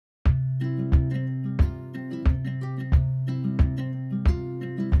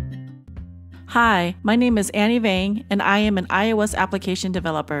Hi, my name is Annie Vang, and I am an iOS application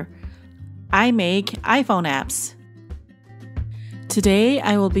developer. I make iPhone apps. Today,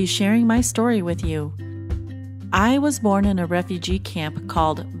 I will be sharing my story with you. I was born in a refugee camp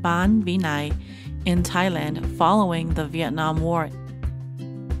called Ban Vinai in Thailand following the Vietnam War.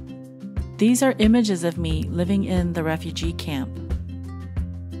 These are images of me living in the refugee camp.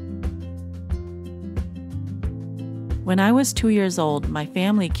 When I was 2 years old, my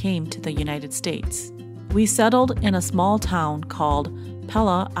family came to the United States. We settled in a small town called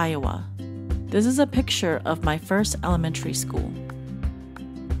Pella, Iowa. This is a picture of my first elementary school.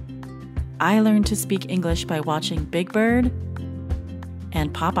 I learned to speak English by watching Big Bird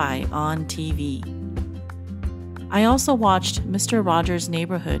and Popeye on TV. I also watched Mr. Rogers'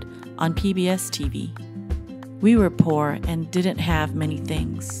 Neighborhood on PBS TV. We were poor and didn't have many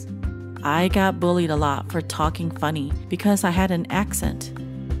things. I got bullied a lot for talking funny because I had an accent.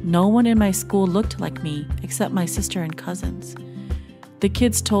 No one in my school looked like me except my sister and cousins. The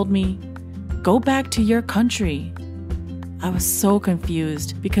kids told me, "Go back to your country." I was so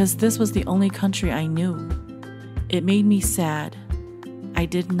confused because this was the only country I knew. It made me sad. I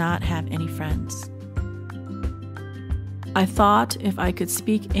did not have any friends. I thought if I could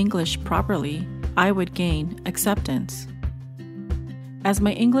speak English properly, I would gain acceptance. As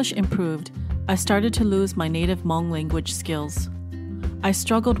my English improved, I started to lose my native Hmong language skills. I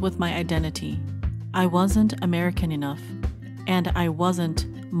struggled with my identity. I wasn't American enough, and I wasn't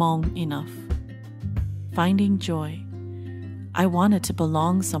Hmong enough. Finding joy. I wanted to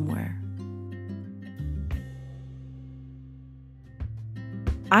belong somewhere.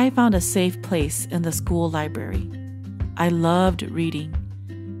 I found a safe place in the school library. I loved reading.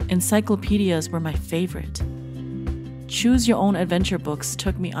 Encyclopedias were my favorite. Choose Your Own Adventure books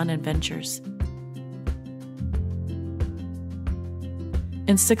took me on adventures.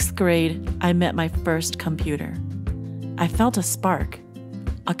 In 6th grade, I met my first computer. I felt a spark,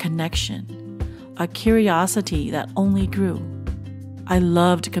 a connection, a curiosity that only grew. I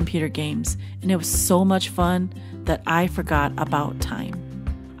loved computer games, and it was so much fun that I forgot about time.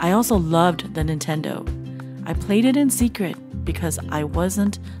 I also loved the Nintendo. I played it in secret because I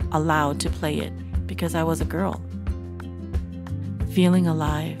wasn't allowed to play it because I was a girl. Feeling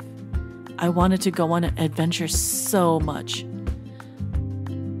alive. I wanted to go on an adventure so much.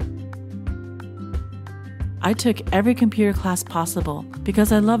 I took every computer class possible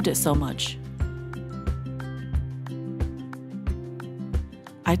because I loved it so much.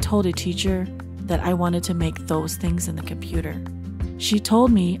 I told a teacher that I wanted to make those things in the computer. She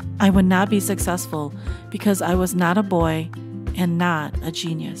told me I would not be successful because I was not a boy and not a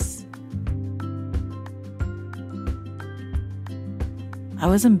genius. I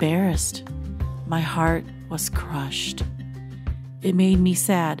was embarrassed. My heart was crushed. It made me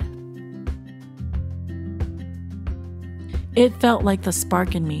sad. It felt like the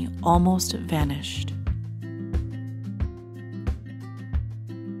spark in me almost vanished.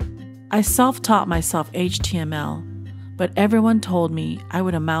 I self-taught myself HTML, but everyone told me I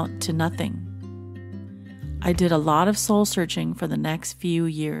would amount to nothing. I did a lot of soul searching for the next few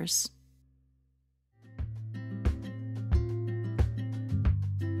years.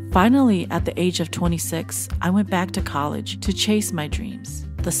 Finally, at the age of 26, I went back to college to chase my dreams.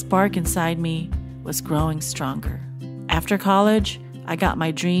 The spark inside me was growing stronger. After college, I got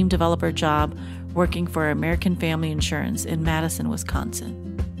my dream developer job working for American Family Insurance in Madison, Wisconsin.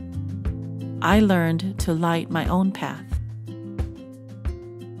 I learned to light my own path.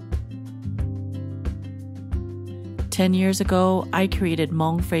 10 years ago, I created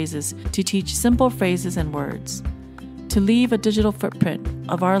Hmong phrases to teach simple phrases and words, to leave a digital footprint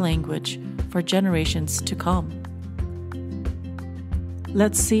of our language for generations to come.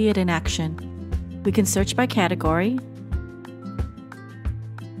 Let's see it in action. We can search by category,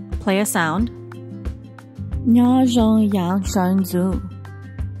 play a sound. Nhớ rong yang shen zu.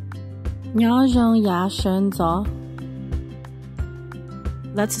 Nhớ rong ya shen zo.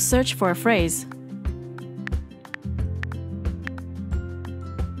 Let's search for a phrase.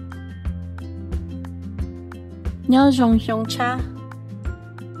 Nhớ rong xiong cha.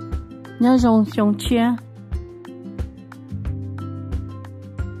 Nhớ rong xiong chia.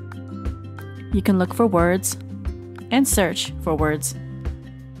 You can look for words and search for words.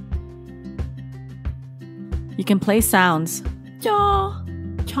 You can play sounds. Cho,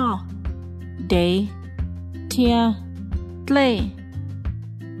 cha, day, tia, play.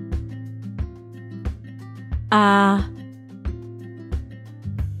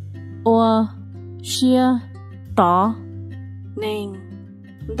 Or, xia, da, ning,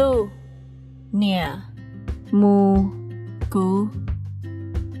 du, nia, mu, gu.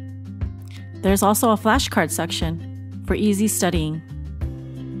 There's also a flashcard section for easy studying.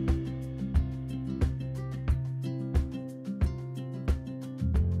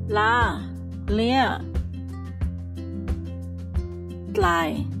 La, lia,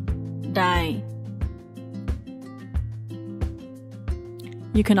 dly, die.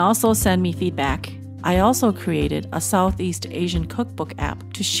 You can also send me feedback. I also created a Southeast Asian cookbook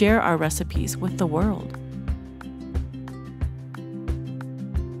app to share our recipes with the world.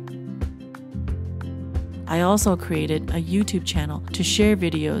 I also created a YouTube channel to share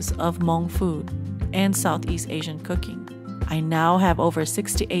videos of Hmong food and Southeast Asian cooking. I now have over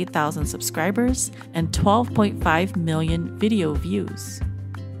 68,000 subscribers and 12.5 million video views.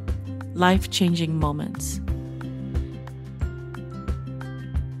 Life-changing moments.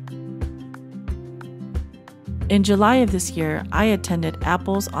 In July of this year, I attended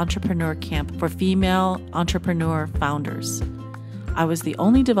Apple's Entrepreneur Camp for female entrepreneur founders. I was the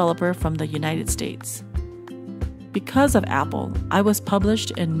only developer from the United States. Because of Apple, I was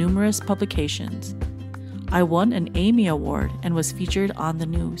published in numerous publications. I won an Emmy Award and was featured on the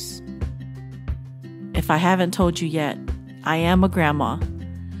news. If I haven't told you yet, I am a grandma.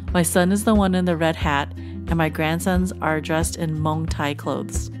 My son is the one in the red hat, and my grandsons are dressed in Hmong Thai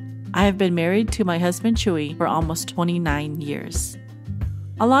clothes. I have been married to my husband Chewy for almost 29 years.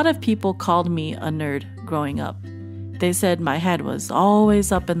 A lot of people called me a nerd growing up. They said my head was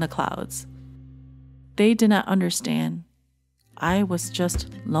always up in the clouds. They did not understand. I was just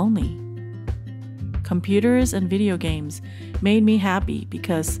lonely. Computers and video games made me happy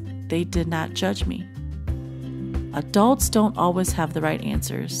because they did not judge me. Adults don't always have the right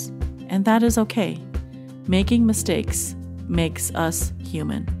answers, and that is okay. Making mistakes makes us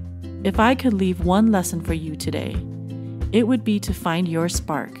human. If I could leave one lesson for you today, it would be to find your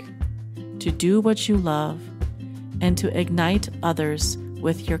spark, to do what you love, and to ignite others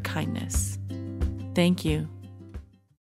with your kindness. Thank you.